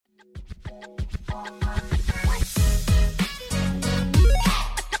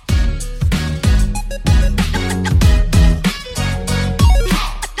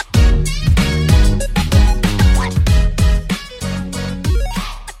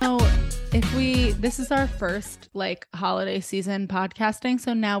This is our first like holiday season podcasting.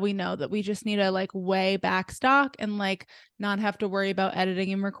 So now we know that we just need to like way back stock and like not have to worry about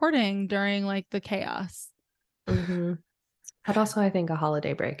editing and recording during like the chaos. Mm-hmm. But also I think a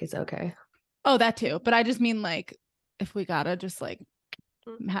holiday break is okay. Oh, that too. But I just mean like if we gotta just like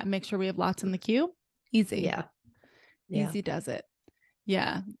make sure we have lots in the queue. Easy. Yeah. Easy does it.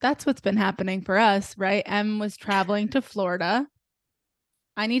 Yeah. That's what's been happening for us, right? Em was traveling to Florida.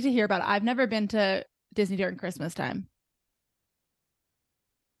 I need to hear about it. I've never been to Disney during Christmas time.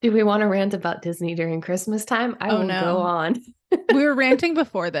 Do we want to rant about Disney during Christmas time? I will go on. We were ranting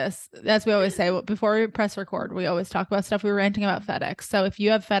before this. As we always say, before we press record, we always talk about stuff. We were ranting about FedEx. So if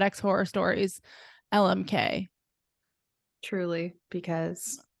you have FedEx horror stories, LMK. Truly,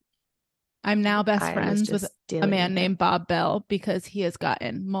 because I'm now best friends with a man named Bob Bell because he has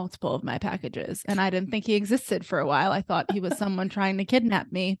gotten multiple of my packages. And I didn't think he existed for a while. I thought he was someone trying to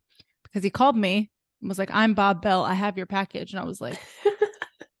kidnap me because he called me and was like, I'm Bob Bell. I have your package. And I was like,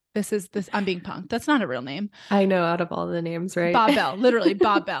 this. I'm being punked. That's not a real name. I know, out of all the names, right? Bob Bell, literally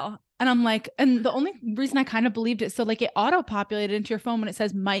Bob Bell. And I'm like, and the only reason I kind of believed it, so like it auto populated into your phone when it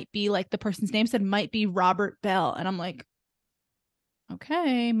says might be, like the person's name said might be Robert Bell. And I'm like,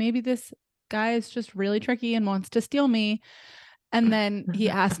 okay, maybe this guy is just really tricky and wants to steal me. And then he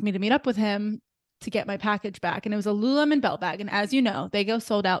asked me to meet up with him to get my package back. And it was a Lululemon belt bag. And as you know, they go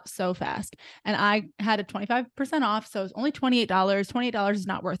sold out so fast. And I had a 25% off. So it was only $28. $28 is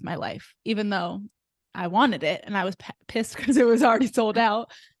not worth my life, even though I wanted it. And I was pissed because it was already sold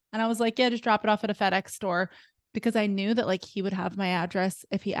out. And I was like, yeah, just drop it off at a FedEx store, because I knew that like he would have my address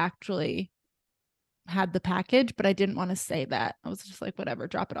if he actually had the package, but I didn't want to say that. I was just like, whatever,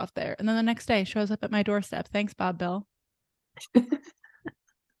 drop it off there. And then the next day shows up at my doorstep. Thanks, Bob Bell.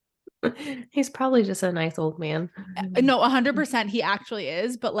 He's probably just a nice old man. No, 100% he actually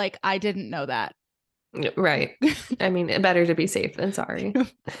is, but like I didn't know that. Right. I mean, better to be safe than sorry.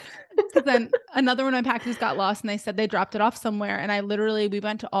 Because then another one of my packages got lost and they said they dropped it off somewhere. And we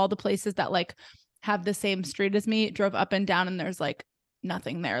went to all the places that like have the same street as me, drove up and down, and there's like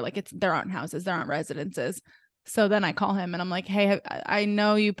nothing there. Like there aren't houses, there aren't residences. So then I call him and I'm like, hey, I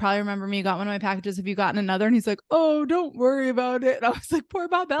know you probably remember me. You got one of my packages. Have you gotten another? And he's like, oh, don't worry about it. And I was like, poor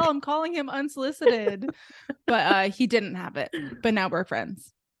Bob Bell, I'm calling him unsolicited. But he didn't have it. But now we're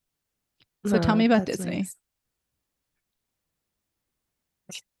friends. So tell me about Disney. Nice.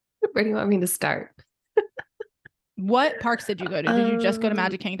 Where do you want me to start? What parks did you go to? Did you just go to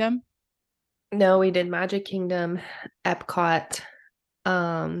Magic Kingdom? No, we did Magic Kingdom, Epcot,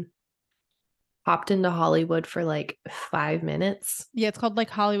 hopped into Hollywood for like 5 minutes. Yeah, it's called like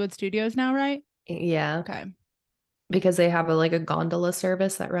Hollywood Studios now, right? Yeah. Okay. Because they have a gondola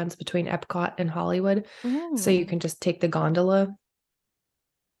service that runs between Epcot and Hollywood. Ooh. So you can just take the gondola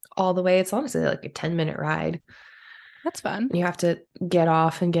all the way. It's honestly like a 10-minute ride. That's fun. You have to get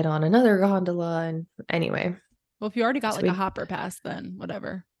off and get on another gondola. And anyway. Well, if you already got a hopper pass, then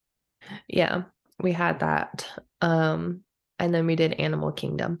whatever. Yeah, we had that. And then we did Animal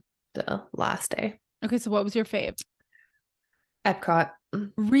Kingdom the last day. Okay, so what was your fave? Epcot.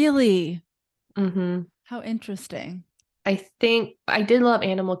 Really? Mm-hmm. How interesting. I think I did love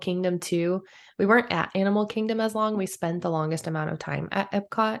Animal Kingdom too. We weren't at Animal Kingdom as long. We spent the longest amount of time at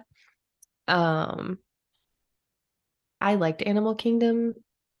Epcot. I liked Animal Kingdom.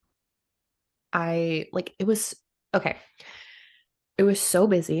 It was okay. It was so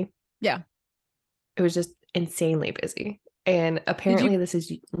busy. Yeah. It was just insanely busy. And apparently this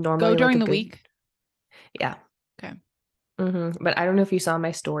is normally go during the week. Yeah. Okay. Mm-hmm. But I don't know if you saw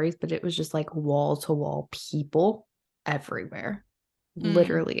my stories, but it was just like wall to wall people everywhere.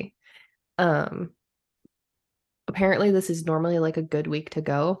 Literally. Apparently this is normally like a good week to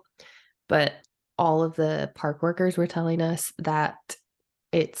go, but all of the park workers were telling us that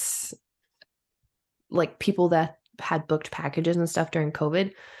it's like people that had booked packages and stuff during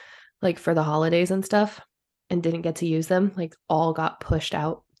COVID, like for the holidays and stuff, and didn't get to use them, like all got pushed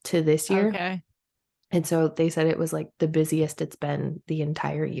out to this year. Okay. And so they said it was like the busiest it's been the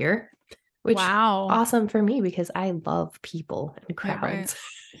entire year, which awesome for me because I love people and crowds.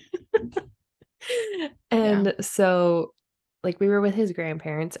 Yeah, right. And so like we were with his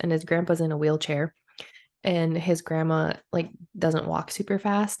grandparents and his grandpa's in a wheelchair and his grandma like doesn't walk super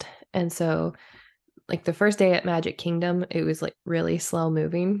fast. And so like the first day at Magic Kingdom, it was like really slow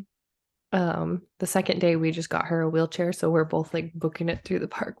moving. The second day we just got her a wheelchair. So we're both like booking it through the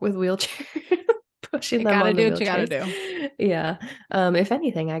park with wheelchairs. pushing them on the wheelchairs. You gotta do. Yeah. If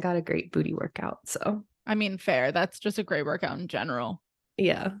anything, I got a great booty workout. So I mean, fair. That's just a great workout in general.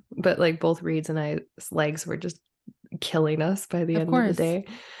 Yeah. But like both Reed's and I's legs were just killing us by the end of the day.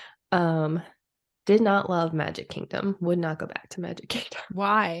 Did not love Magic Kingdom. Would not go back to Magic Kingdom.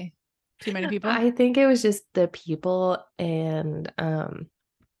 Why? Too many people? I think it was just the people. And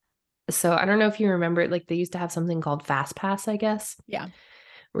so I don't know if you remember, like they used to have something called Fast Pass, I guess. Yeah.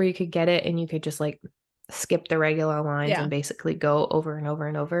 Where you could get it and you could just like skip the regular lines and basically go over and over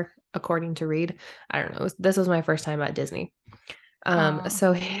and over, according to Reed. I don't know. This was my first time at Disney.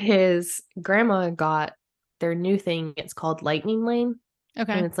 So his grandma got their new thing. It's called Lightning Lane.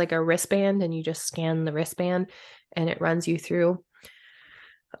 Okay. And it's like a wristband and you just scan the wristband and it runs you through.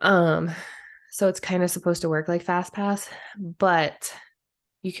 So it's kind of supposed to work like Fast Pass, but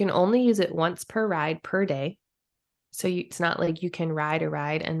you can only use it once per ride per day. So it's not like you can ride a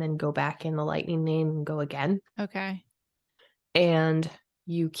ride and then go back in the Lightning Lane and go again. Okay. And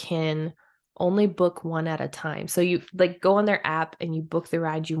you can only book one at a time. So you like go on their app and you book the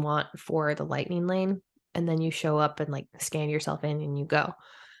ride you want for the Lightning Lane, and then you show up and like scan yourself in and you go.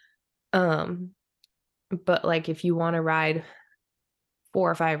 But like if you want to ride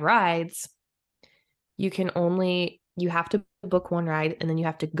 4 or 5 rides, you have to book one ride and then you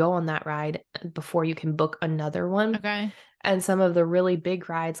have to go on that ride before you can book another one. Okay. And some of the really big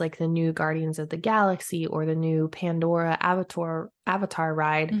rides, like the new Guardians of the Galaxy or the new Pandora Avatar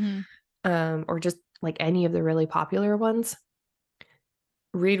ride, or just like any of the really popular ones,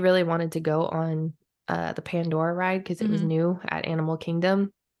 Reed really wanted to go on the Pandora ride because it was new at Animal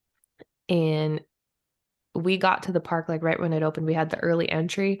Kingdom. And we got to the park like right when it opened. We had the early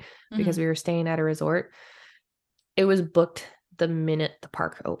entry because we were staying at a resort. It was booked the minute the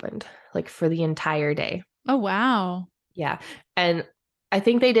park opened, like for the entire day. Oh, wow. Yeah. And I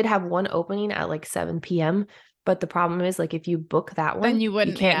think they did have one opening at like 7 p.m. But the problem is, like, if you book that one, then you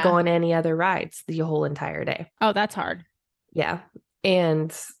can't go on any other rides the whole entire day. Oh, that's hard. Yeah.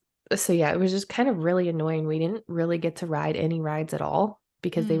 And so, yeah, it was just kind of really annoying. We didn't really get to ride any rides at all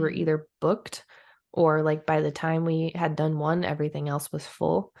because they were either booked or like by the time we had done one, everything else was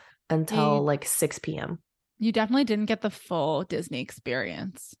full until like 6 p.m. You definitely didn't get the full Disney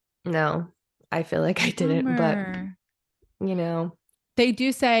experience. No, I feel like I didn't, but you know. They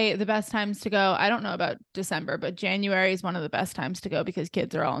do say the best times to go. I don't know about December, but January is one of the best times to go because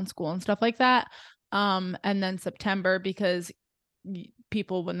kids are all in school and stuff like that. And then September, because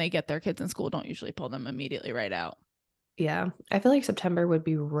people, when they get their kids in school, don't usually pull them immediately right out. Yeah. I feel like September would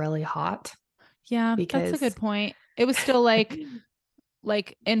be really hot. Yeah, that's a good point. It was still like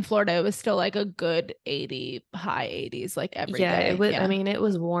in Florida, it was still like a good 80, high 80s, like every day. It was, I mean, it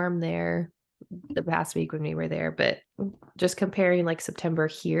was warm there the past week when we were there, but just comparing like September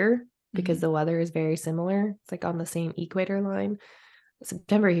here, because the weather is very similar, it's like on the same equator line.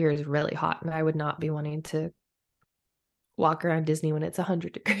 September here is really hot, and I would not be wanting to walk around Disney when it's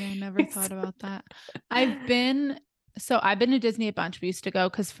 100 degrees. Yeah, I never thought about that. I've been to Disney a bunch. We used to go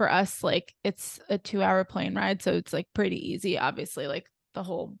because for us, like, it's a 2-hour plane ride, so it's like pretty easy. Obviously, like the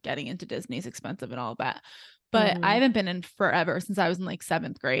whole getting into Disney is expensive and all that. But I haven't been in forever, since I was in like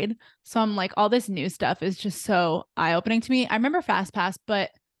 7th grade. So I'm like, all this new stuff is just so eye-opening to me. I remember Fast Pass, but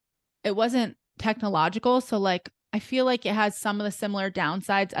it wasn't technological. So like, I feel like it has some of the similar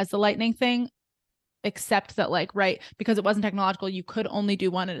downsides as the Lightning thing, except that like, right, because it wasn't technological, you could only do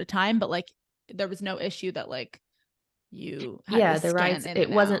one at a time, but like there was no issue that like you had to the rides, it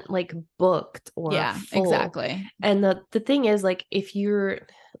wasn't like booked or full. Exactly. And the thing is, like, if you're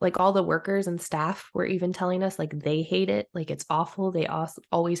like, all the workers and staff were even telling us like they hate it, like it's awful. They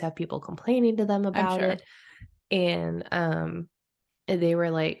always have people complaining to them about it. And they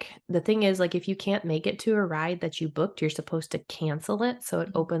were like, the thing is, like, if you can't make it to a ride that you booked, you're supposed to cancel it so it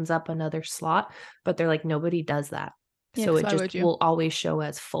opens up another slot. But they're like, nobody does that. So it just will always show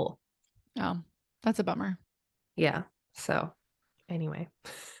as full. Oh, that's a bummer. Yeah. So anyway.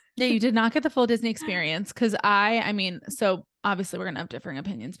 Yeah, you did not get the full Disney experience, because I mean, so obviously we're going to have differing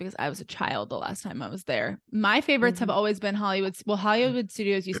opinions because I was a child the last time I was there. My favorites have always been Hollywood. Well, Hollywood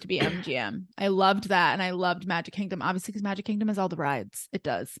Studios used to be MGM. I loved that. And I loved Magic Kingdom, obviously, because Magic Kingdom has all the rides. It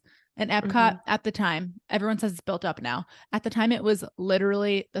does. And Epcot at the time, everyone says it's built up now. At the time, it was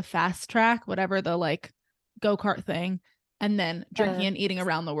literally the fast track, whatever the like go-kart thing, and then drinking and eating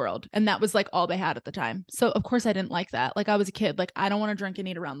around the world. And that was like all they had at the time. So of course I didn't like that. Like, I was a kid, like, I don't want to drink and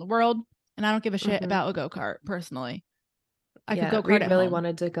eat around the world. And I don't give a shit about a go-kart personally. I could go kart. Really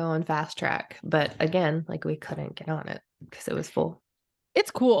wanted to go on fast track, but again, like, we couldn't get on it because it was full.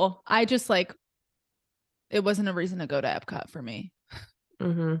 It's cool. I just like, it wasn't a reason to go to Epcot for me.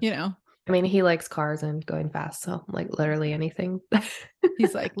 You know? I mean, he likes cars and going fast, so like literally anything.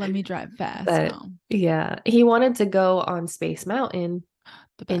 He's like, let me drive fast. But yeah, he wanted to go on Space Mountain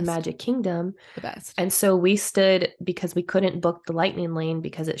in Magic Kingdom. The best. And so we stood, because we couldn't book the lightning lane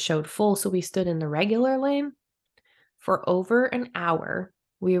because it showed full. So we stood in the regular lane for over an hour.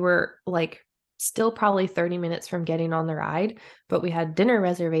 We were like still probably 30 minutes from getting on the ride, but we had dinner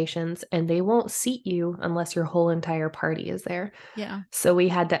reservations and they won't seat you unless your whole entire party is there. Yeah. So we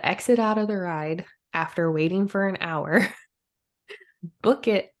had to exit out of the ride after waiting for an hour, book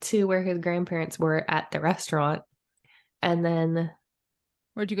it to where his grandparents were at the restaurant. And then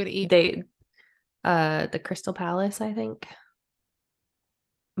where'd you go to eat? The Crystal Palace, I think.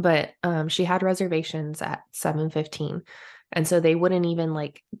 But she had reservations at 7:15. And so they wouldn't even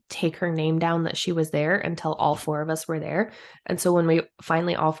like take her name down that she was there until all four of us were there. And so when we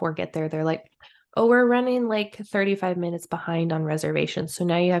finally all four get there, they're like, oh, we're running like 35 minutes behind on reservations. So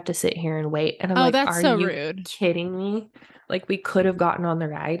now you have to sit here and wait. And I'm like, that's are so you rude. kidding me? Like we could have gotten on the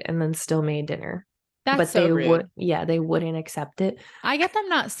ride and then still made dinner. But so they rude. they wouldn't accept it. I get them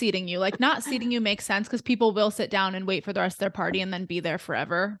not seating you. Like not seating you makes sense because people will sit down and wait for the rest of their party and then be there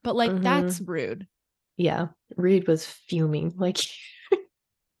forever. But like that's rude. Yeah. Reed was fuming. Like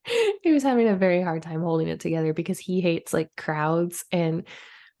he was having a very hard time holding it together because he hates like crowds, and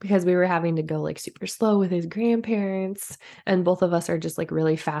because we were having to go like super slow with his grandparents, and both of us are just like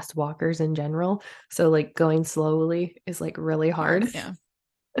really fast walkers in general. So like going slowly is like really hard. Yeah.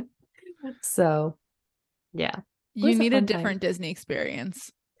 So yeah. You need a different Disney experience.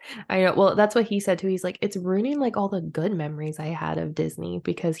 I know. Well, that's what he said too. He's like, it's ruining like all the good memories I had of Disney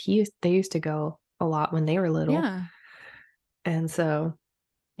because they used to go a lot when they were little. Yeah. And so,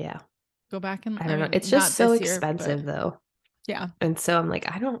 yeah. Go back and I don't know. It's just so expensive though. Yeah. And so I'm like,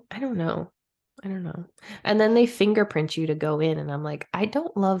 I don't know. And then they fingerprint you to go in, and I'm like, I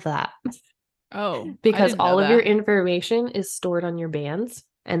don't love that. Oh, because all of your information is stored on your bands,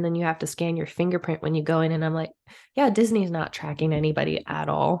 and then you have to scan your fingerprint when you go in. And I'm like, yeah, Disney's not tracking anybody at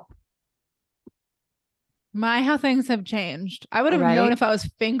all. How things have changed. I would have known if I was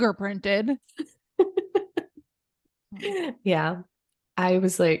fingerprinted. Yeah. I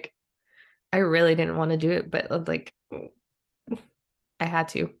was like, I really didn't want to do it, but like, I had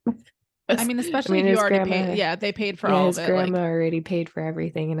to. I mean, especially if you already paid. Yeah, they paid for all of it. His grandma already paid for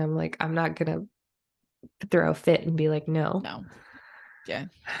everything. And I'm like, I'm not going to throw a fit and be like, no. Yeah.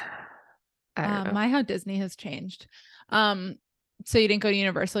 How Disney has changed. So you didn't go to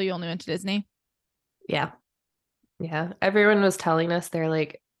Universal, you only went to Disney? Yeah. Everyone was telling us, they're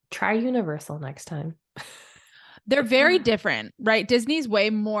like, try Universal next time. They're very different, right? Disney's way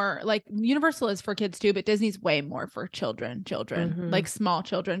more like Universal is for kids too, but Disney's way more for children, like small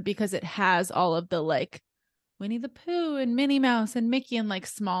children, because it has all of the like Winnie the Pooh and Minnie Mouse and Mickey and like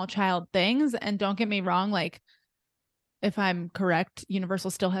small child things. And don't get me wrong, like if I'm correct,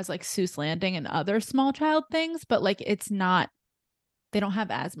 Universal still has like Seuss Landing and other small child things, but like it's not, they don't have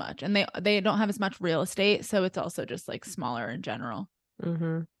as much, and they don't have as much real estate. So it's also just like smaller in general.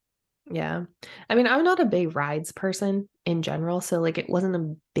 Yeah. I mean, I'm not a big rides person in general. So like it wasn't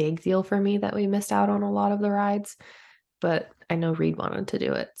a big deal for me that we missed out on a lot of the rides, but I know Reed wanted to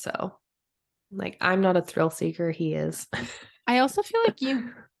do it. So like, I'm not a thrill seeker. He is. I also feel like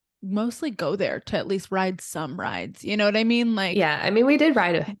you mostly go there to at least ride some rides. You know what I mean? Like, yeah, I mean, we did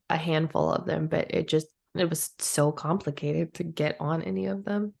ride a handful of them, but it was so complicated to get on any of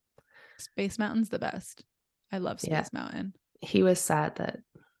them. Space Mountain's the best. I love Space Mountain. He was sad that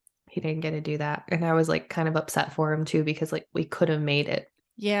he didn't get to do that. And I was like kind of upset for him too, because like we could have made it.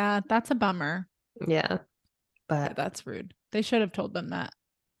 Yeah, that's a bummer. Yeah. But that's rude. They should have told them that.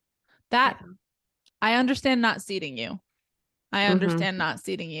 I understand not seating you. I understand not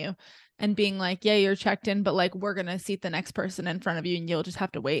seating you and being like, yeah, you're checked in, but like we're going to seat the next person in front of you and you'll just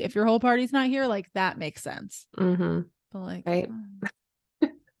have to wait. If your whole party's not here, like that makes sense. But like, right.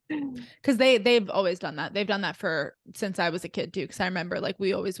 Because they've always done that. They've done that since I was a kid too. Because I remember like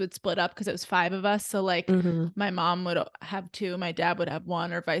we always would split up because it was 5 of us. So like my mom would have 2, my dad would have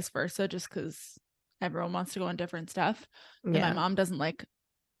 1, or vice versa, just because everyone wants to go on different stuff. And my mom doesn't like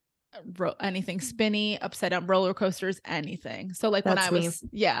anything spinny, upside down roller coasters, anything. So like when I was,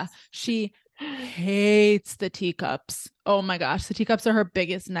 she hates the teacups. Oh my gosh, the teacups are her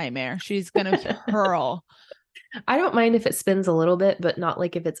biggest nightmare. She's gonna hurl. I don't mind if it spins a little bit, but not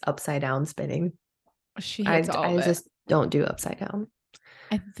like if it's upside down spinning. She hates all of it. I just don't do upside down.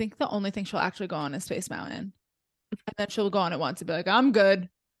 I think the only thing she'll actually go on is Space Mountain. And then she'll go on it once and be like, I'm good.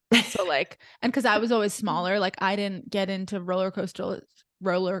 So like, and because I was always smaller, like I didn't get into roller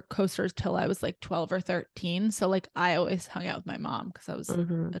roller coasters till I was like 12 or 13. So like I always hung out with my mom because I was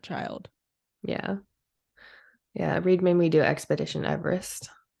a child. Yeah. Yeah. Reed made me do Expedition Everest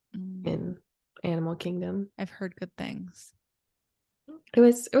in Animal Kingdom. I've heard good things. It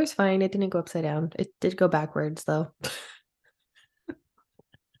was fine. It didn't go upside down. It did go backwards though.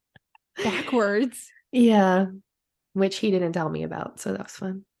 Backwards? Yeah. Which he didn't tell me about. So that was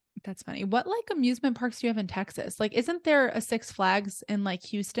fun. That's funny. What like amusement parks do you have in Texas? Like, isn't there a Six Flags in like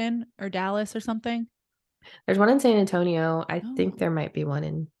Houston or Dallas or something? There's one in San Antonio. I think there might be one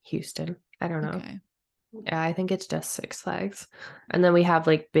in Houston. I don't know. Okay. Yeah, I think it's just Six Flags. And then we have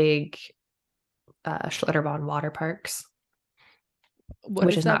like big Schlitterbahn water parks.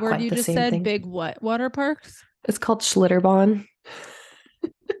 What is that word you just said? Thing. Big what water parks? It's called Schlitterbahn.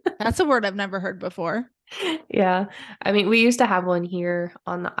 That's a word I've never heard before. Yeah. I mean, we used to have one here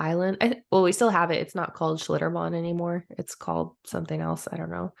on the island. Well, we still have it. It's not called Schlitterbahn anymore. It's called something else. I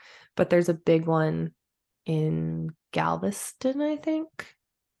don't know. But there's a big one in Galveston, I think.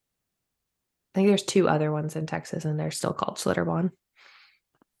 I think there's 2 other ones in Texas and they're still called Schlitterbahn.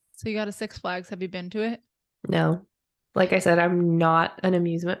 So you got a Six Flags. Have you been to it? No. Like I said, I'm not an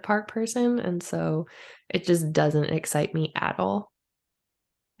amusement park person. And so it just doesn't excite me at all.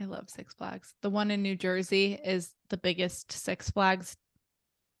 I love Six Flags. The one in New Jersey is the biggest Six Flags.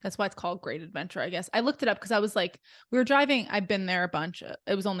 That's why it's called Great Adventure, I guess. I looked it up because I was like, we were driving. I've been there a bunch.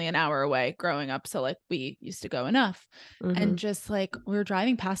 It was only an hour away growing up. So like we used to go enough. And just like we were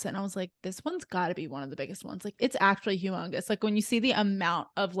driving past it and I was like, this one's got to be one of the biggest ones. Like it's actually humongous. Like when you see the amount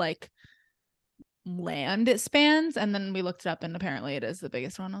of like land it spans, and then we looked it up and apparently it is the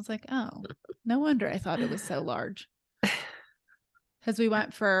biggest one. I was like, oh, no wonder I thought it was so large. Because we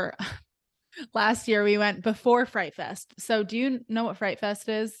went for last year, we went before Fright Fest. So do you know what Fright Fest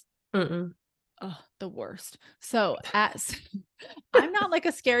is? Mm-mm. Oh, the worst. So I'm not like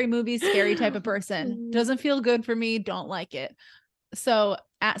a scary movie, scary type of person. Doesn't feel good for me. Don't like it. So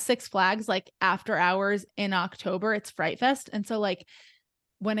at Six Flags, like after hours in October, it's Fright Fest. And so like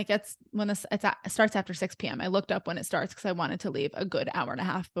when it starts after 6 p.m. I looked up when it starts because I wanted to leave a good hour and a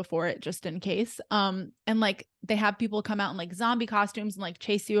half before it, just in case. And like they have people come out in like zombie costumes and like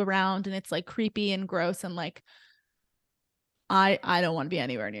chase you around, and it's like creepy and gross. And like I don't want to be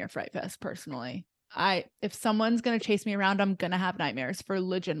anywhere near Fright Fest personally. If someone's gonna chase me around, I'm gonna have nightmares for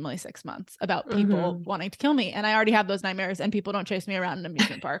legitimately 6 months about people wanting to kill me, and I already have those nightmares. And people don't chase me around in an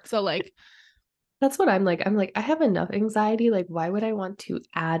amusement park, so like. That's what I'm like. I'm like, I have enough anxiety. Like, why would I want to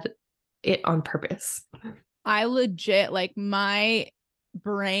add it on purpose? I legit, like my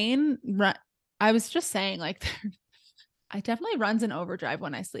brain, I was just saying like, I definitely runs in overdrive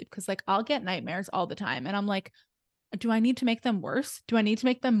when I sleep. Cause like I'll get nightmares all the time. And I'm like, do I need to make them worse? Do I need to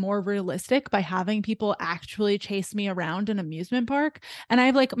make them more realistic by having people actually chase me around an amusement park? And I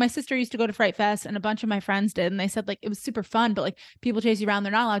have like, my sister used to go to Fright Fest and a bunch of my friends did. And they said like, it was super fun, but like people chase you around,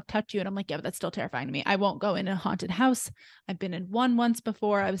 they're not allowed to touch you. And I'm like, yeah, but that's still terrifying to me. I won't go in a haunted house. I've been in one once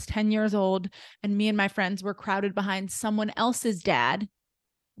before. I was 10 years old and me and my friends were crowded behind someone else's dad.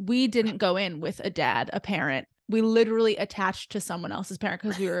 We didn't go in with a dad, a parent. We literally attached to someone else's parent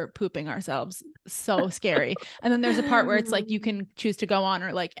because we were pooping ourselves. So scary. And then there's a part where it's like you can choose to go on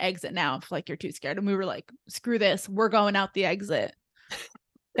or like exit now if like you're too scared. And we were like, screw this, we're going out the exit.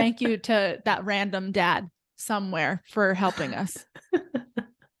 Thank you to that random dad somewhere for helping us.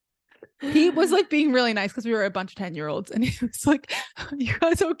 He was like being really nice because we were a bunch of 10-year-olds and he was like, you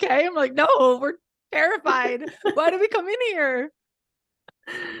guys okay? I'm like, no, we're terrified. Why did we come in here?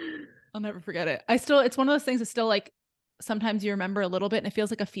 I'll never forget it. It's one of those things that still like sometimes you remember a little bit and it feels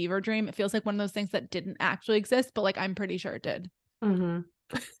like a fever dream. It feels like one of those things that didn't actually exist, but like I'm pretty sure it did.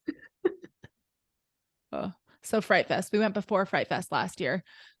 Oh, so Fright Fest. We went before Fright Fest last year,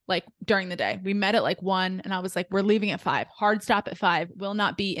 like during the day. We met at like 1 and I was like, we're leaving at 5. Hard stop at 5. Will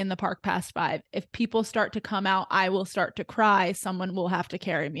not be in the park past 5. If people start to come out, I will start to cry. Someone will have to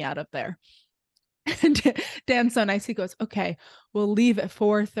carry me out of there. And Dan's so nice. He goes, okay, we'll leave at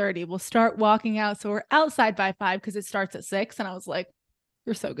 4:30. We'll start walking out. So we're outside by 5 because it starts at 6. And I was like,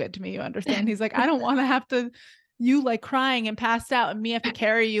 you're so good to me. You understand? He's like, I don't want to have to, you like crying and passed out and me have to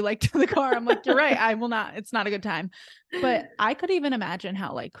carry you like to the car. I'm like, you're right. I will not. It's not a good time. But I could even imagine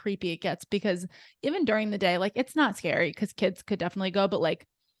how like creepy it gets because even during the day, like it's not scary because kids could definitely go. But like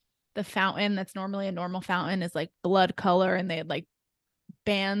the fountain that's normally a normal fountain is like blood color and they had like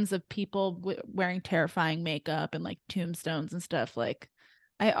bands of people wearing terrifying makeup and like tombstones and stuff. Like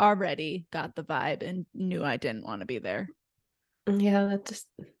I already got the vibe and knew I didn't want to be there. Yeah, that just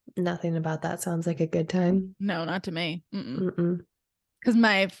nothing about that sounds like a good time. No, not to me. Mm-mm. Because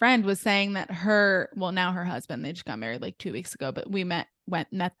my friend was saying that now her husband, they just got married like 2 weeks ago, but we met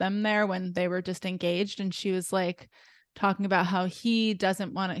them there when they were just engaged. And she was like talking about how he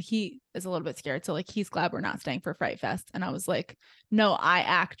doesn't want to, he is a little bit scared. So like, he's glad we're not staying for Fright Fest. And I was like, no, I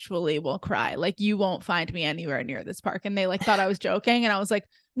actually will cry. Like, you won't find me anywhere near this park. And they like thought I was joking. And I was like,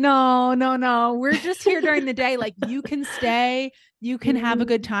 no, we're just here during the day. Like, you can stay, you can have a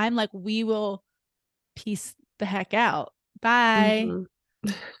good time. Like, we will peace the heck out. Bye. Mm-hmm.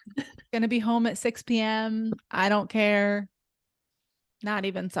 Gonna be home at 6 p.m. I don't care. Not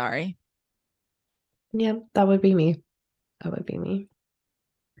even sorry. Yeah, that would be me. That would be me.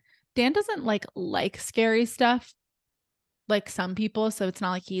 Dan doesn't like scary stuff like some people, so it's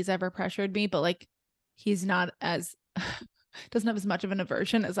not like he's ever pressured me, but like he's not as doesn't have as much of an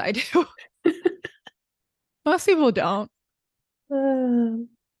aversion as I do. Most people don't.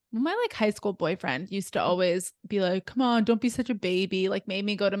 My like high school boyfriend used to always be like, come on, don't be such a baby. Like, made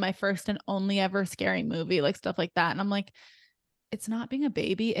me go to my first and only ever scary movie, like stuff like that. And I'm like, it's not being a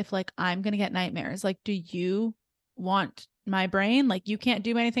baby if like I'm gonna get nightmares. Like, do you want my brain? Like, you can't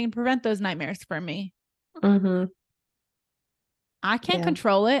do anything to prevent those nightmares from me. Mm-hmm. I can't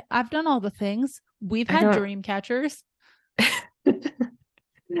control it. I've done all the things. We've had dream catchers.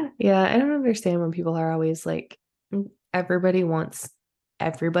 Yeah, I don't understand when people are always like, everybody wants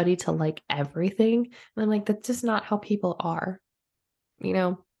everybody to like everything. And I'm like, that's just not how people are. You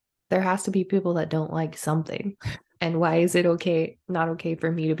know, there has to be people that don't like something. And why is it not okay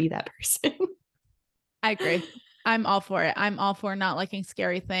for me to be that person? I agree. I'm all for it. I'm all for not liking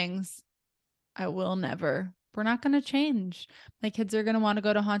scary things. I will never. We're not going to change. My kids are going to want to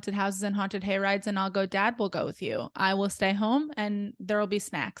go to haunted houses and haunted hayrides, and I'll go, Dad, we'll go with you. I will stay home, and there will be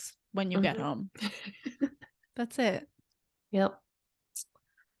snacks when you get home. That's it. Yep.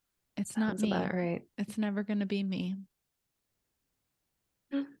 It's not me. About right. It's never going to be me.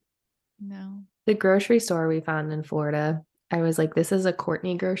 No. The grocery store we found in Florida, I was like, this is a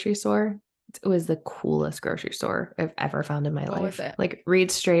Courtney grocery store. It was the coolest grocery store I've ever found in my life. Was it? Like,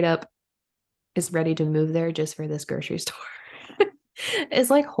 Reed straight up is ready to move there just for this grocery store. It's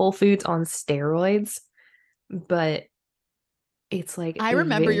like Whole Foods on steroids, but it's like, I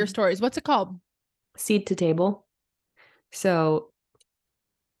remember your stories. What's it called? Seed to Table. So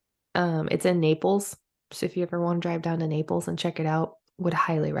it's in Naples. So if you ever want to drive down to Naples and check it out, would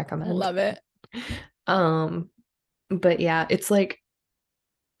highly recommend. Love it. But yeah, it's like,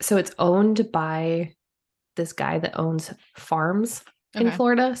 so it's owned by this guy that owns farms in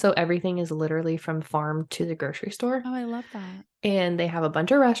Florida. So everything is literally from farm to the grocery store. Oh, I love that. And they have a bunch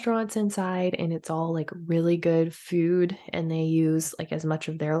of restaurants inside, and it's all like really good food. And they use like as much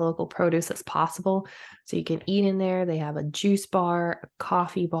of their local produce as possible. So you can eat in there. They have a juice bar, a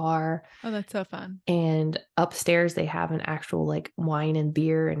coffee bar. Oh, that's so fun. And upstairs, they have an actual like wine and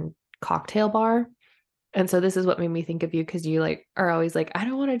beer and cocktail bar. And so this is what made me think of you, because you like are always like, I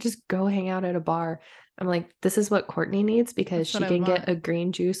don't want to just go hang out at a bar. I'm like, this is what Courtney needs, because she can get a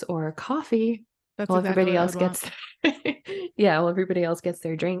green juice or a coffee. Well, everybody else gets everybody else gets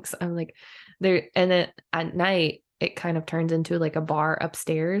their drinks. I'm like, there, and then at night it kind of turns into like a bar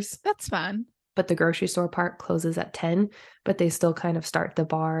upstairs. That's fun. But the grocery store part closes at 10, but they still kind of start the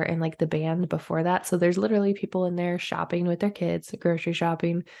bar and like the band before that. So there's literally people in there shopping with their kids, grocery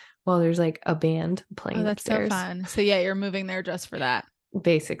shopping, while there's like a band playing. Oh, that's upstairs. So fun. So yeah, you're moving there just for that.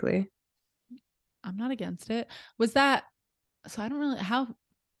 Basically. I'm not against it. Was that, so I don't really, how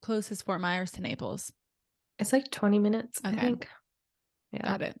close is Fort Myers to Naples? It's like 20 minutes, I think. Yeah.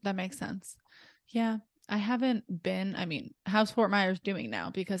 Got it. That makes sense. Yeah. I haven't been, how's Fort Myers doing now?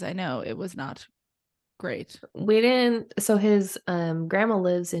 Because I know it was not great. So his grandma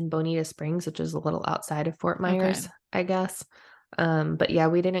lives in Bonita Springs, which is a little outside of Fort Myers, I guess. But yeah,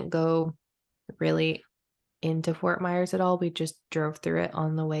 we didn't go really into Fort Myers at all. We just drove through it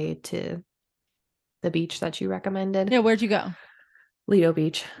on the way to the beach that you recommended. Yeah, where'd you go? Lido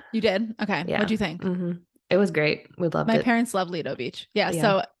Beach. You did? Okay. Yeah. What'd you think? Mm-hmm. It was great. We loved it. My parents love Lido Beach. Yeah.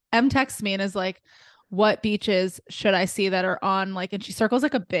 So M texts me and is like, what beaches should I see that are on like, and she circles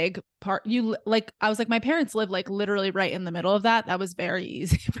like a big part. I was like, my parents live like literally right in the middle of that. That was very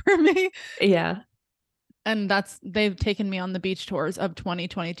easy for me. Yeah. And they've taken me on the beach tours of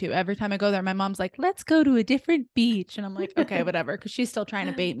 2022. Every time I go there, my mom's like, let's go to a different beach. And I'm like, okay, whatever. Cause she's still trying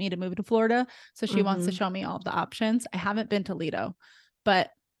to bait me to move to Florida. So she wants to show me all of the options. I haven't been to Lido,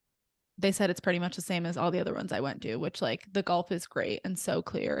 but they said it's pretty much the same as all the other ones I went to, which like the Gulf is great and so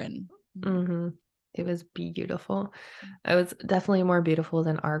clear. And it was beautiful. It was definitely more beautiful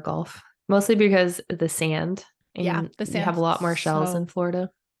than our Gulf, mostly because the sand. And the sand. You have a lot more shells in Florida.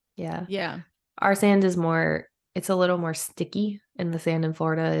 Yeah. Yeah. Our sand is more it's a little more sticky, and the sand in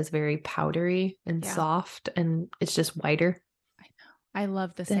Florida is very powdery and soft, and it's just whiter. I know. I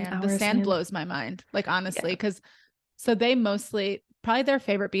love the sand. The sand blows my mind, like honestly, because so they mostly probably their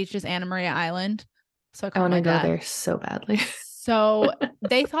favorite beach is Anna Maria Island. So I want to go there so badly. So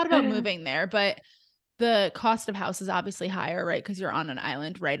they thought about moving there, but the cost of house is obviously higher, right? Because you're on an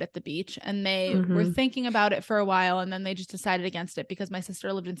island right at the beach. And they were thinking about it for a while, and then they just decided against it because my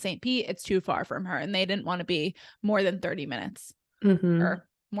sister lived in St. Pete. It's too far from her, and they didn't want to be more than 30 minutes or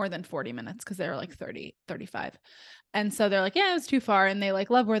more than 40 minutes because they were like 30, 35. And so they're like, yeah, it was too far. And they like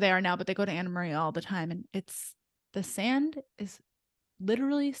love where they are now, but they go to Anna Maria all the time. And the sand is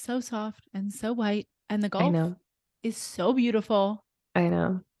literally so soft and so white. And the Gulf is so beautiful. I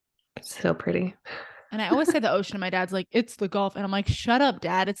know. It's so pretty. And I always say the ocean, and my dad's like, it's the Gulf. And I'm like, shut up,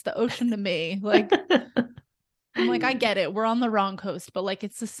 Dad. It's the ocean to me. Like, I'm like, I get it. We're on the wrong coast, but like,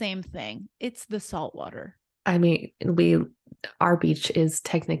 it's the same thing. It's the salt water. I mean, our beach is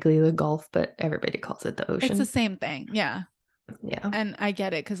technically the Gulf, but everybody calls it the ocean. It's the same thing. Yeah. Yeah. And I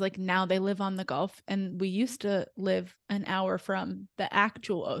get it. Cause like now they live on the Gulf, and we used to live an hour from the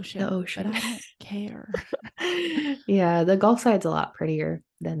actual ocean. The ocean. But I don't care. Yeah. The Gulf side's a lot prettier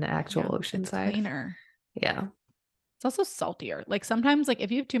than the actual ocean side. Cleaner. Yeah. It's also saltier. Like sometimes, like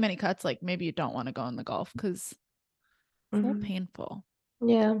if you have too many cuts, like maybe you don't want to go in the Gulf because it's a little painful.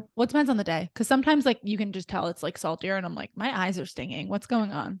 Yeah. Well, it depends on the day. Because sometimes like you can just tell it's like saltier, and I'm like, my eyes are stinging. What's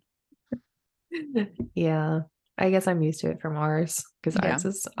going on? Yeah. I guess I'm used to it from ours because ours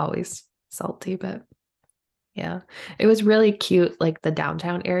is always salty, but yeah, it was really cute. Like the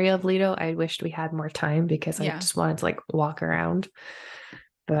downtown area of Lido. I wished we had more time because I just wanted to like walk around,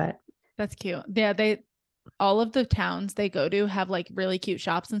 but that's cute. Yeah. All of the towns they go to have like really cute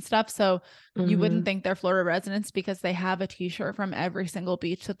shops and stuff. So you wouldn't think they're Florida residents because they have a t-shirt from every single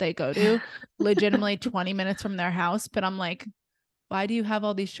beach that they go to, legitimately 20 minutes from their house. But I'm like, why do you have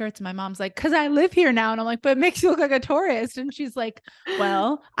all these shirts? And my mom's like, because I live here now. And I'm like, but it makes you look like a tourist. And she's like,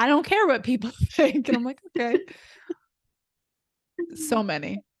 well, I don't care what people think. And I'm like, okay. So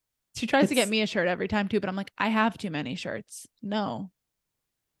many. She tries to get me a shirt every time too, but I'm like, I have too many shirts. No.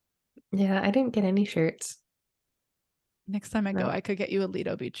 Yeah, I didn't get any shirts. Next time I go, I could get you a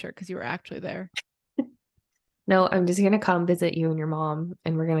Lido Beach shirt because you were actually there. No, I'm just going to come visit you and your mom,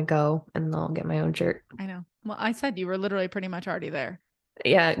 and we're going to go, and I'll get my own shirt. I know. Well, I said you were literally pretty much already there.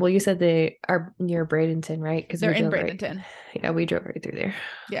 Yeah. Well, you said they are near Bradenton, right? Because they're in Bradenton. Right, yeah, we drove right through there.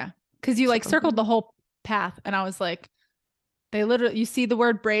 Yeah. Because you like circled the whole path, and I was like, you see the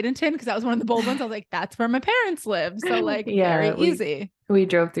word Bradenton because that was one of the bold ones. I was like, that's where my parents live. So like, very easy. We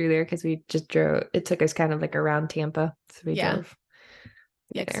drove through there because we just drove. It took us kind of like around Tampa. So we drove.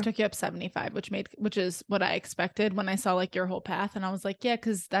 Yeah, because it took you up 75, which is what I expected when I saw like your whole path. And I was like, yeah,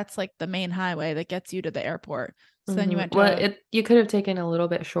 because that's like the main highway that gets you to the airport. So then you went to you could have taken a little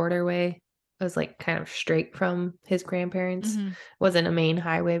bit shorter way. It was like kind of straight from his grandparents. Wasn't a main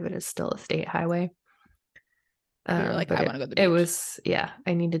highway, but it's still a state highway. You're like, I want to go to the beach. It was,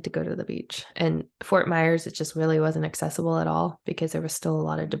 I needed to go to the beach. And Fort Myers, it just really wasn't accessible at all because there was still a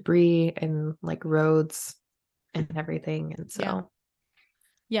lot of debris and like roads and everything. And so.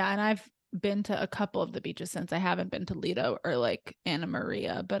 Yeah. And I've been to a couple of the beaches since. I haven't been to Lido or like Anna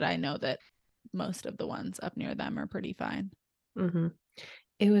Maria, but I know that most of the ones up near them are pretty fine.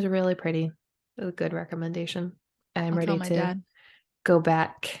 It was really pretty. It was a good recommendation. I'm ready to go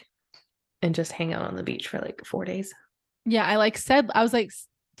back and just hang out on the beach for like 4 days. Yeah, I was like,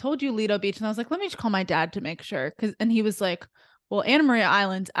 told you Lido Beach, and I was like, let me just call my dad to make sure. And he was like, well, Anna Maria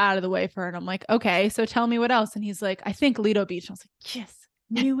Island's out of the way for her. And I'm like, okay, so tell me what else. And he's like, I think Lido Beach. And I was like, yes,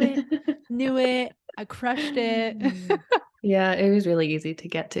 knew it. I crushed it. Yeah, it was really easy to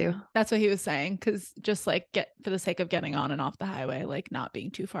get to. That's what he was saying. Cause just like for the sake of getting on and off the highway, like not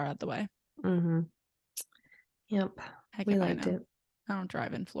being too far out the way. Yep. We liked it. I don't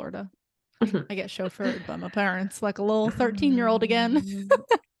drive in Florida. I get chauffeured by my parents like a little 13-year-old again.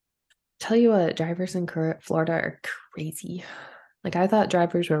 Tell you what, drivers in Florida are crazy. Like I thought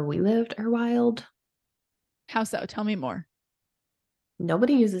drivers where we lived are wild. How so? Tell me more.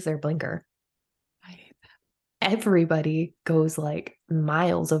 Nobody uses their blinker. I hate that. Everybody goes like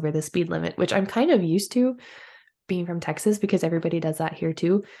miles over the speed limit, which I'm kind of used to being from Texas because everybody does that here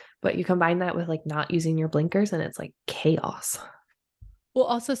too. But you combine that with like not using your blinkers and it's like chaos. Well,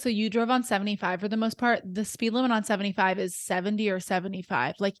 also, so you drove on 75 for the most part. The speed limit on 75 is 70 or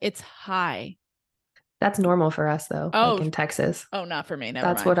 75. Like it's high. That's normal for us though. Oh, like in Texas. Oh, not for me.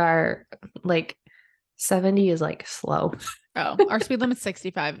 That's what our like 70 is like slow. Oh, our speed limit's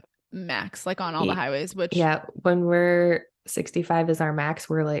 65 max, like on all the highways, which when we're 65 is our max,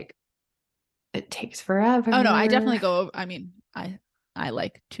 we're like It takes forever. Oh no, I definitely go. I mean, I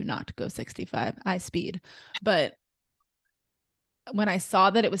like to not go 65. I speed, but when I saw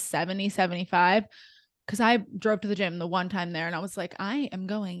that it was 70, 75, because I drove to the gym the one time there and I was like, I am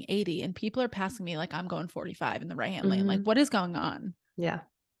going 80 and people are passing me like I'm going 45 in the right hand lane. Like, what is going on? Yeah.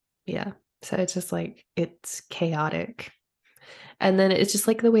 Yeah. So it's just like, it's chaotic. And then it's just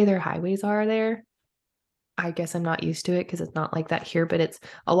like the way their highways are there. I guess I'm not used to it because it's not like that here, but it's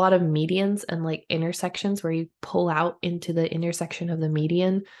a lot of medians and like intersections where you pull out into the intersection of the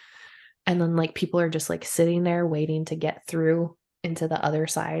median. And then like people are just like sitting there waiting to get through into the other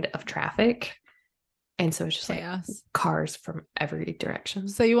side of traffic. And so it's just chaos. Like cars from every direction.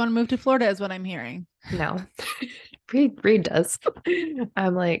 So you want to move to Florida is what I'm hearing. No. Reed does.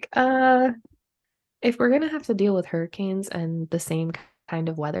 I'm like, if we're gonna have to deal with hurricanes and the same kind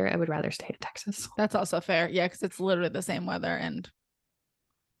of weather, I would rather stay in Texas. That's also fair. Yeah, because it's literally the same weather and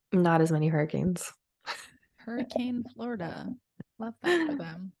not as many hurricanes. Hurricane Florida. Love that for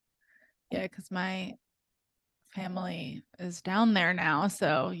them. Yeah, because my family is down there now.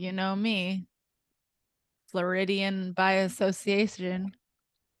 So you know me. Floridian by association.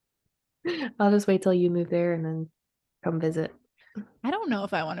 I'll just wait till you move there and then come visit. I don't know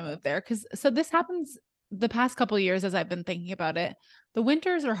if I want to move there because so this happens the past couple of years as I've been thinking about it. The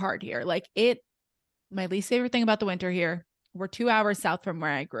winters are hard here. Like my least favorite thing about the winter here, we're 2 hours south from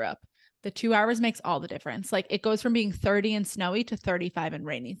where I grew up. The 2 hours makes all the difference. Like it goes from being 30 and snowy to 35 and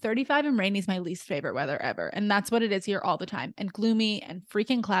rainy. 35 and rainy is my least favorite weather ever. And that's what it is here all the time. And gloomy and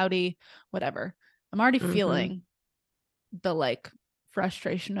freaking cloudy, whatever. I'm already feeling the like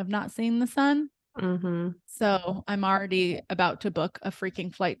frustration of not seeing the sun. So I'm already about to book a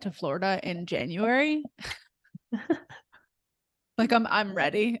freaking flight to Florida in January. Like I'm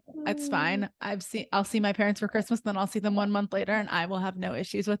ready. It's fine. I'll see my parents for Christmas, then I'll see them 1 month later and I will have no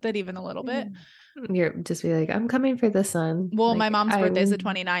issues with it even a little bit. You're just be like, I'm coming for the sun. Well, like, my mom's birthday is the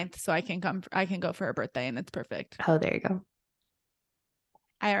 29th, so I can go for her birthday and it's perfect. Oh, there you go.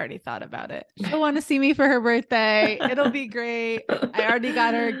 I already thought about it. She'll want to see me for her birthday. It'll be great. I already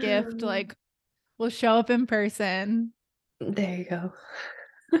got her a gift. Like we'll show up in person. There you go.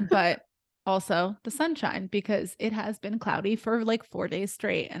 But also the sunshine because it has been cloudy for like 4 days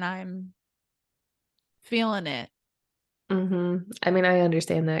straight and I'm feeling it. I mean, I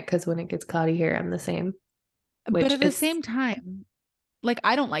understand that because when it gets cloudy here, I'm the same. But at the same time, like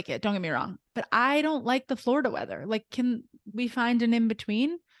I don't like it. Don't get me wrong, but I don't like the Florida weather. Like, can we find an in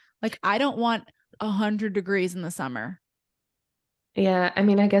between? Like, I don't want 100 degrees in the summer. Yeah, I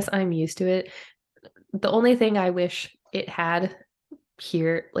mean, I guess I'm used to it. The only thing I wish it had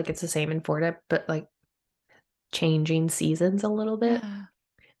here, like it's the same in Florida, but like changing seasons a little bit. Yeah.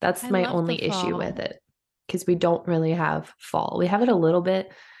 That's my only issue with it because we don't really have fall. We have it a little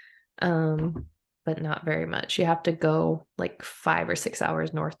bit, but not very much. You have to go like 5 or 6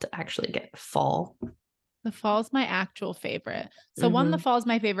 hours north to actually get fall. The fall's my actual favorite. So one, the fall's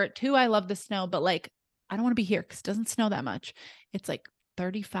my favorite. Two, I love the snow, but like I don't want to be here because it doesn't snow that much. It's like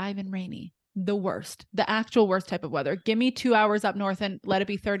 35 and rainy. The worst, the actual worst type of weather. Give me 2 hours up north and let it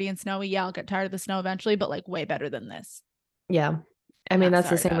be 30 and snowy. Yeah, I'll get tired of the snow eventually, but like way better than this. Yeah. I mean, that's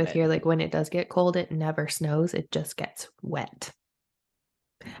the same with here. Like when it does get cold, it never snows. It just gets wet.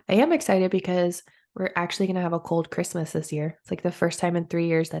 I am excited because we're actually going to have a cold Christmas this year. It's like the first time in 3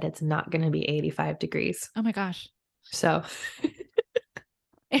 years that it's not going to be 85 degrees. Oh my gosh. So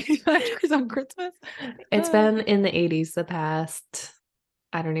 85 degrees on Christmas? It's been in the 80s the past,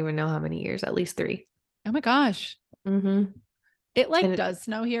 I don't even know how many years, at least 3. Oh my gosh. It like does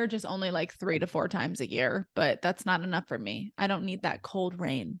snow here, just only like 3 to 4 times a year, but that's not enough for me. I don't need that cold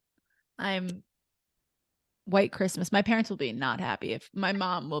rain. I'm white Christmas. My parents will be not happy if my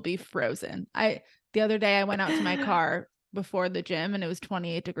mom will be frozen. The other day I went out to my car before the gym and it was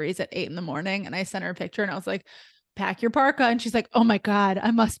 28 degrees at 8 a.m. and I sent her a picture and I was like, pack your parka. And she's like, oh my God,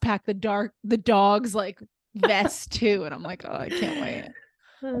 I must pack the dog's like vest too. And I'm like, oh, I can't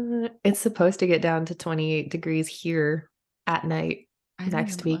wait. It's supposed to get down to 28 degrees here at night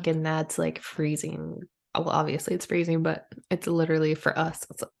next week. And that's like freezing. Well, obviously it's freezing, but it's literally for us.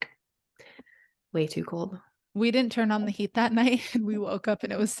 It's like way too cold. We didn't turn on the heat that night and we woke up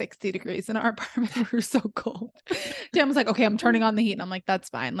and it was 60 degrees in our apartment. We were so cold. Jim was like, okay, I'm turning on the heat. And I'm like, that's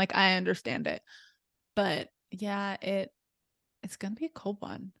fine. Like, I understand it. But yeah, it's going to be a cold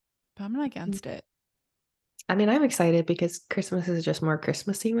one, but I'm not against it. I mean, I'm excited because Christmas is just more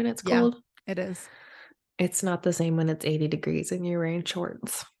Christmassy when it's cold. Yeah, it is. It's not the same when it's 80 degrees and you're wearing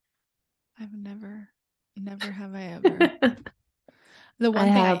shorts. I've never have I ever. The one I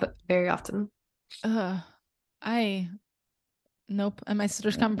have very often. I Nope. And my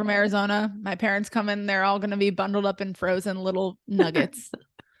sister's coming from Arizona. My parents come in. They're all going to be bundled up in frozen little nuggets.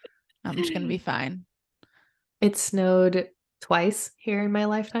 I'm just going to be fine. It snowed twice here in my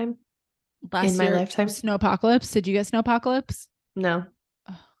lifetime. Last year, snowpocalypse. Did you get snowpocalypse? No.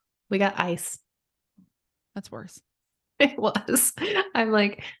 We got ice. That's worse. It was. I'm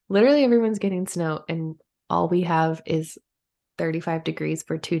like, literally everyone's getting snow and all we have is 35 degrees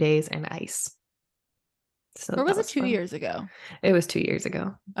for 2 days and ice. So or was it 2 years ago? It was 2 years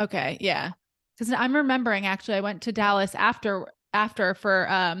ago. Okay. Yeah. Because I'm remembering actually I went to Dallas after for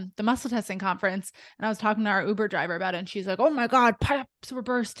the muscle testing conference, and I was talking to our Uber driver about it, and she's like, oh my God, pipes were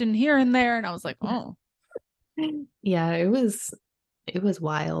bursting here and there. And I was like, oh. Yeah, it was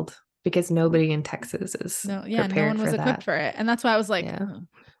wild because nobody in Texas is no one was equipped for it. And that's why I was like, oh,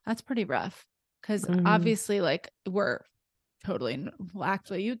 that's pretty rough. Because obviously, like, we're totally, well,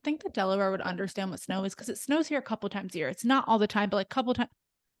 actually, you'd think that Delaware would understand what snow is because it snows here a couple times a year. It's not all the time, but like a couple times,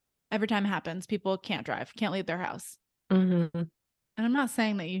 every time it happens, people can't drive, can't leave their house. Mm-hmm. And I'm not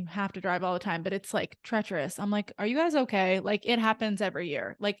saying that you have to drive all the time, but it's like treacherous. I'm like, are you guys okay? Like, it happens every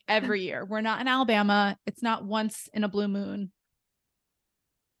year, like every year. We're not in Alabama. It's not once in a blue moon.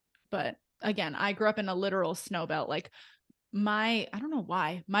 But again, I grew up in a literal snow belt. Like I don't know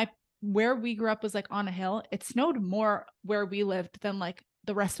why, where we grew up was like on a hill. It snowed more where we lived than like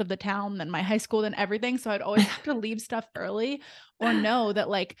the rest of the town, than my high school, than everything. So I'd always have to leave stuff early or know that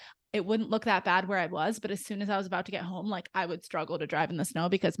like it wouldn't look that bad where I was. But as soon as I was about to get home, like I would struggle to drive in the snow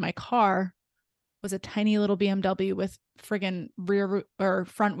because my car was a tiny little BMW with friggin' rear or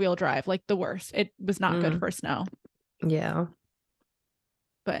front wheel drive, like the worst. It was not good for snow. Yeah.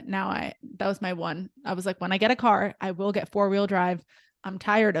 But now that was my one. I was like, when I get a car, I will get 4-wheel drive. I'm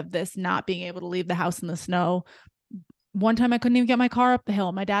tired of this not being able to leave the house in the snow. One time I couldn't even get my car up the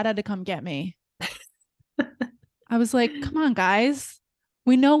hill. My dad had to come get me. I was like, come on, guys.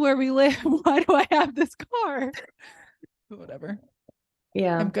 We know where we live. Why do I have this car? Whatever.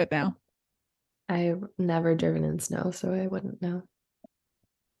 Yeah. I'm good now. I've never driven in snow, so I wouldn't know.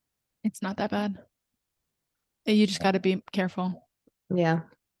 It's not that bad. You just got to be careful. Yeah.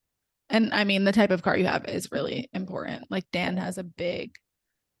 And I mean, the type of car you have is really important. Like Dan has a big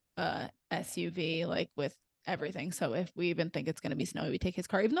SUV, like with everything. So if we even think it's going to be snowy, we take his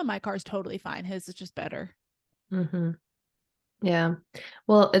car, even though my car is totally fine. His is just better. Mm-hmm. Yeah.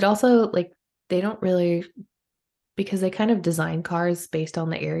 Well, it also, like, they don't really, because they kind of design cars based on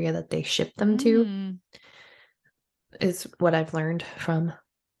the area that they ship them to, is what I've learned from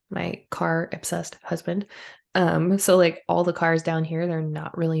my car obsessed husband. So like all the cars down here, they're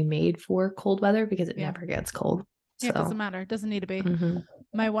not really made for cold weather because it never gets cold. Yeah, it doesn't matter. It doesn't need to be.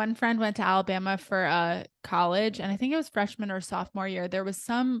 My one friend went to Alabama for college, and I think it was freshman or sophomore year. There was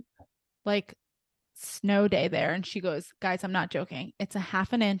some like snow day there, and she goes, guys, I'm not joking. It's a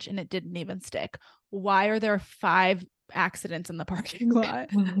half an inch and it didn't even stick. Why are there 5 accidents in the parking lot?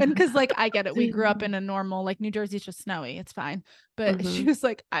 And because like I get it, we grew up in a normal, like New Jersey's just snowy, it's fine. But she was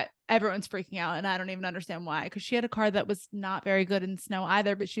like, everyone's freaking out and I don't even understand why, because she had a car that was not very good in snow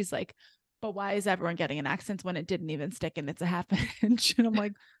either. But she's like, but why is everyone getting in accidents when it didn't even stick and it's a half an inch? And I'm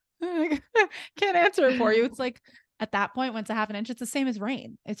like, can't answer it for you. It's like at that point, when it's a half an inch, it's the same as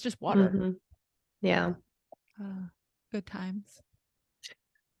rain. It's just water. Yeah. Good times.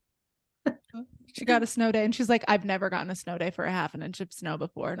 She got a snow day and she's like, I've never gotten a snow day for a half an inch of snow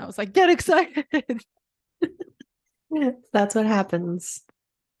before. And I was like, get excited. That's what happens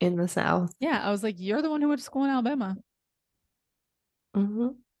in the South. Yeah. I was like, you're the one who went to school in Alabama.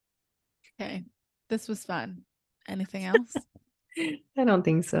 Okay. This was fun. Anything else? I don't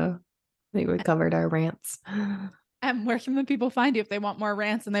think so. I think we covered our rants. And where can the people find you if they want more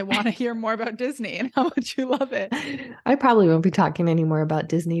rants and they want to hear more about Disney and how much you love it? I probably won't be talking anymore about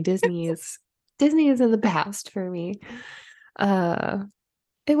Disney. Disney is in the past for me.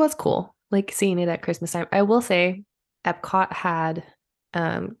 It was cool, like seeing it at Christmas time. I will say Epcot had,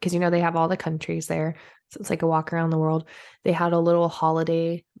 because they have all the countries there. So it's like a walk around the world. They had a little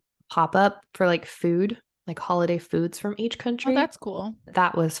holiday pop-up for like food, like holiday foods from each country. Oh, that's cool.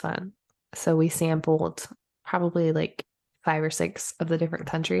 That was fun. So we sampled probably like 5 or 6 of the different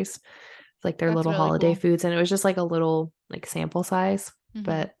countries, like their little really holiday foods. And it was just like a little like sample size,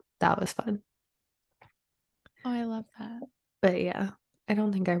 but that was fun. Oh, I love that. But yeah, I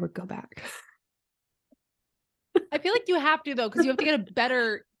don't think I would go back. I feel like you have to though, because you have to get a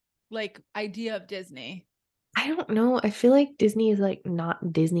better like idea of Disney. I don't know. I feel like Disney is like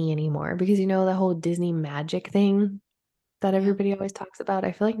not Disney anymore because the whole Disney magic thing that everybody always talks about.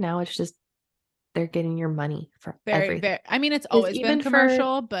 I feel like now it's just they're getting your money for everything. I mean, it's always been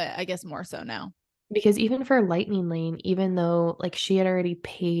commercial, but I guess more so now. Because even for Lightning Lane, even though like she had already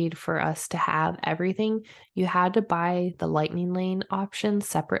paid for us to have everything, you had to buy the Lightning Lane option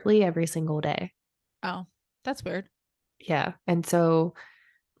separately every single day. Oh, that's weird. Yeah. And so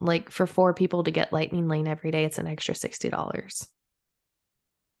like for 4 people to get Lightning Lane every day, it's an extra $60.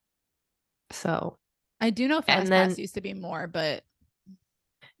 So I do know FastPass used to be more, but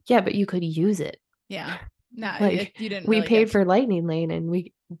yeah, but you could use it. Yeah. No, like you didn't. We really paid for Lightning Lane and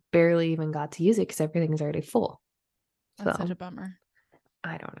we barely even got to use it because everything's already full. That's such a bummer.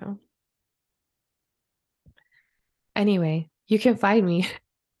 I don't know. Anyway, you can find me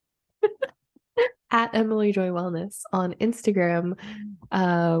at Emily Joy Wellness on Instagram,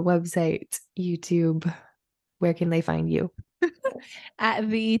 website, YouTube. Where can they find you? At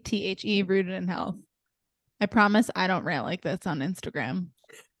the THE Rooted in Health. I promise I don't rant like this on Instagram.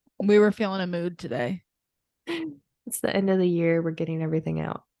 We were feeling a mood today. It's the end of the year. We're getting everything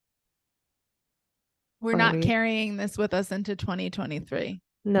out. We're not carrying this with us into 2023.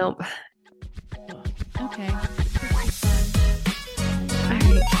 Nope. Okay. All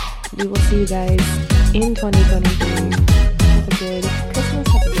right. We will see you guys in 2023. Have a good Christmas.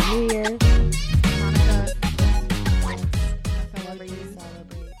 Have a good New Year.